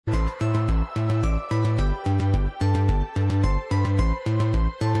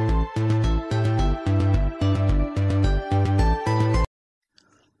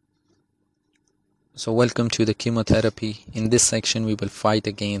So welcome to the chemotherapy. In this section we will fight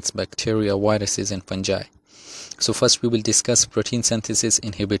against bacteria, viruses and fungi. So first we will discuss protein synthesis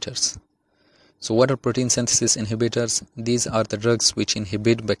inhibitors. So what are protein synthesis inhibitors? These are the drugs which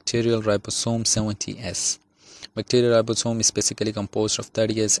inhibit bacterial ribosome 70S. Bacterial ribosome is basically composed of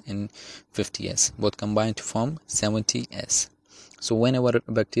 30S and 50S, both combined to form 70S. So whenever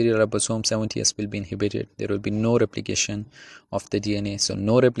bacterial ribosome 70S will be inhibited, there will be no replication of the DNA. So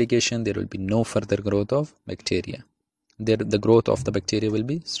no replication, there will be no further growth of bacteria. The growth of the bacteria will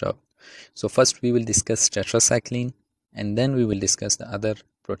be stopped. So first we will discuss tetracycline, and then we will discuss the other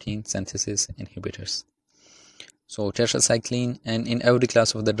protein synthesis inhibitors. So tetracycline, and in every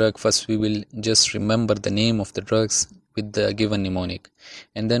class of the drug, first we will just remember the name of the drugs with the given mnemonic,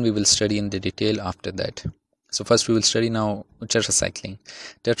 and then we will study in the detail after that. So first we will study now tetracycline.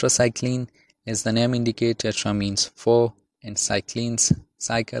 Tetracycline, as the name indicates, tetra means 4 and cyclines,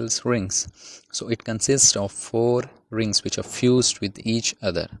 cycles, rings. So it consists of 4 rings which are fused with each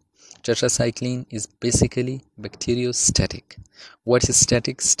other. Tetracycline is basically bacteriostatic. What is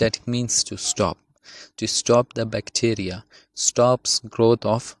static? Static means to stop. To stop the bacteria, stops growth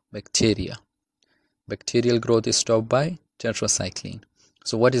of bacteria. Bacterial growth is stopped by tetracycline.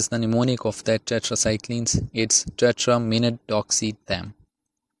 So what is the mnemonic of that tetracyclines? It's tetraminetdoxy-them.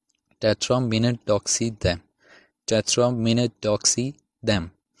 Tetraminetdoxy-them.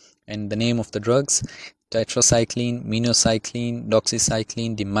 Tetraminetdoxy-them. And the name of the drugs: tetracycline, minocycline,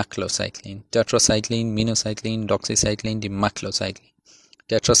 doxycycline, dimaclocycline. Tetracycline, minocycline, doxycycline, dimaclocycline.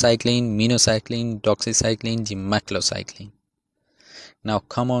 Tetracycline, minocycline, doxycycline, dimaclocycline. Now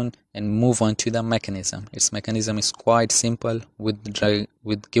come on and move on to the mechanism. Its mechanism is quite simple with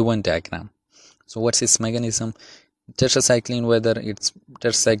given diagram. So what's its mechanism? Tetracycline, whether it's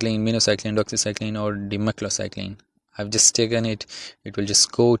tetracycline, minocycline, doxycycline or dimaclocycline, I've just taken it. It will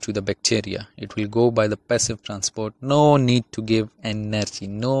just go to the bacteria. It will go by the passive transport. No need to give energy.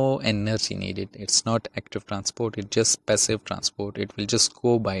 No energy needed. It's not active transport. It's just passive transport. It will just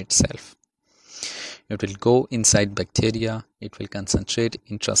go by itself. It will go inside bacteria. It will concentrate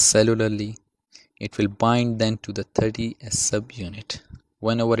intracellularly. It will bind then to the 30S subunit.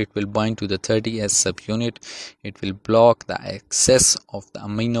 Whenever it will bind to the 30S subunit, it will block the access of the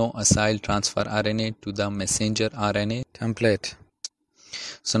amino acyl transfer RNA to the messenger RNA template.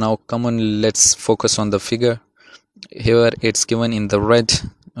 So now come on, let's focus on the figure. Here it's given in the red,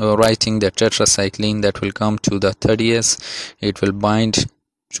 writing the tetracycline that will come to the 30S. It will bind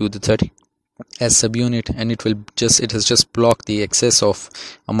to the 30S subunit, and it has just blocked the access of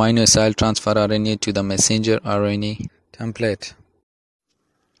amino acyl transfer RNA to the messenger RNA template.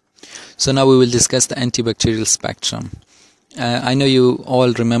 So now we will discuss the antibacterial spectrum. I know you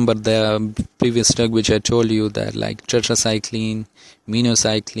all remember the previous drug which I told you, that like tetracycline,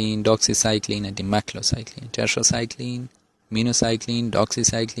 minocycline, doxycycline and dimaclocycline. Tetracycline, minocycline,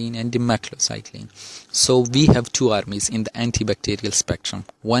 doxycycline and dimaclocycline. So we have 2 armies in the antibacterial spectrum.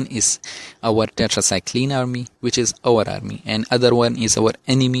 One is our tetracycline army, which is our army, and other one is our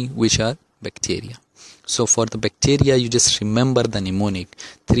enemy, which are bacteria. So for the bacteria, you just remember the mnemonic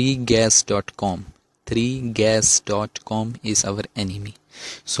 3gas.com. 3gas.com is our enemy.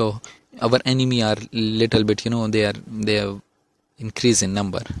 So our enemy are little bit, they are increase in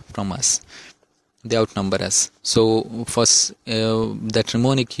number from us. They outnumber us. So first that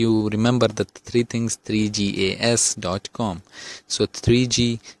mnemonic, you remember the 3 things: 3gas.com. So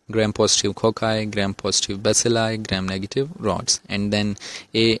 3G, gram-positive cocci, gram-positive bacilli, gram-negative rods, and then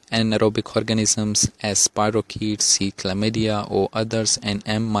A, anaerobic organisms, S, spirochetes, C, chlamydia or others, and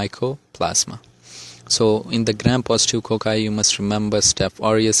M, mycoplasma. So in the gram-positive cocci, you must remember Staph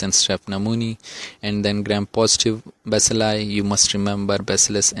aureus and Staph pneumoniae, and then gram-positive bacilli, you must remember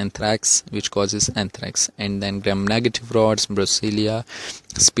Bacillus anthrax, which causes anthrax, and then gram-negative rods, Brucella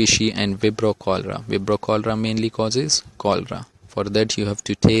species, and Vibrio cholera. Vibrio cholera mainly causes cholera. For that, you have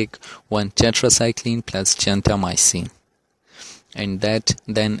to take 1 tetracycline plus gentamicin. And that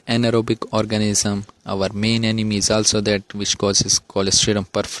then anaerobic organism, our main enemy is also that which causes Clostridium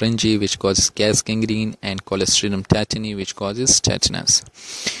perfringens, which causes gas gangrene, and Clostridium tetani, which causes tetanus.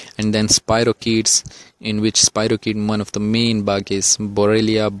 And then spirochetes, in which spirochete, one of the main bug is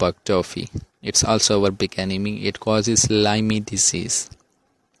Borrelia burgdorferi. It's also our big enemy. It causes Lyme disease.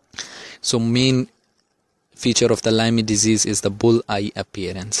 So main feature of the Lyme disease is the bull eye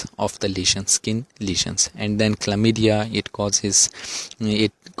appearance of the lesions, skin lesions. And then chlamydia, it causes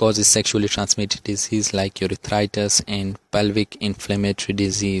sexually transmitted disease like urethritis and pelvic inflammatory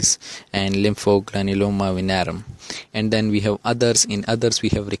disease and lymphogranuloma venerum. And then we have others. In others we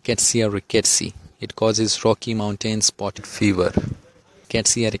have Rickettsia rickettsii. It causes Rocky Mountain spotted fever.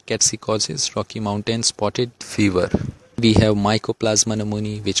 Rickettsial causes Rocky Mountain spotted fever. We have Mycoplasma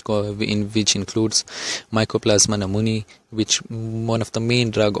pneumoniae, which includes Mycoplasma pneumoniae, which one of the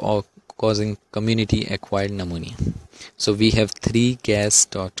main drug of causing community acquired pneumonia. So we have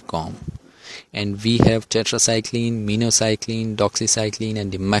 3gas.com, and we have tetracycline, minocycline, doxycycline,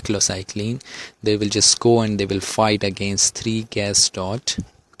 and dimethylcycline. They will just go and they will fight against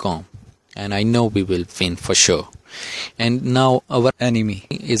 3gas.com, and I know we will win for sure. And now our enemy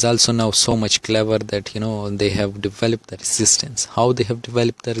is also now so much clever that they have developed the resistance. How they have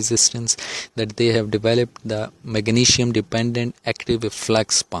developed the resistance? That they have developed the magnesium dependent active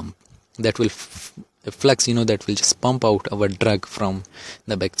efflux pump that will that will just pump out our drug from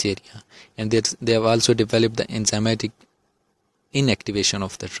the bacteria. And they have also developed the enzymatic inactivation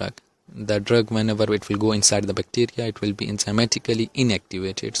of the drug. The drug, whenever it will go inside the bacteria, it will be enzymatically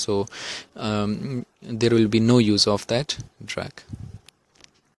inactivated, so there will be no use of that drug.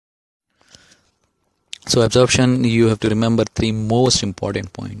 So absorption, you have to remember 3 most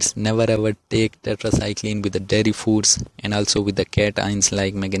important points. Never ever take tetracycline with the dairy foods and also with the cations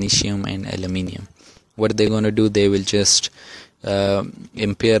like magnesium and aluminium. What they're going to do, they will just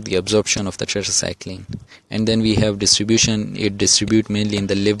impair the absorption of the tetracycline. And then we have distribution. It distributes mainly in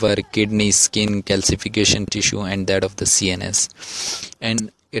the liver, kidney, skin, calcification tissue, and that of the CNS.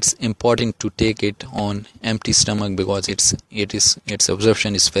 And it's important to take it on empty stomach because its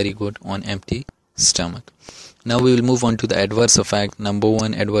absorption is very good on empty stomach. Now we will move on to the adverse effect. Number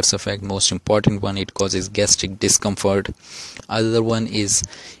 1 adverse effect, most important one, it causes gastric discomfort. Other one is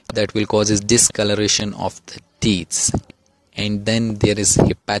that will causes discoloration of the teeth. And then there is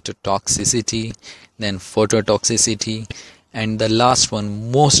hepatotoxicity, then phototoxicity, and the last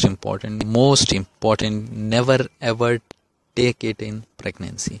one, most important, never ever take it in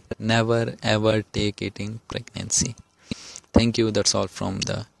pregnancy. Never ever take it in pregnancy. Thank you. That's all from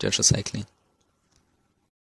the tetracycline.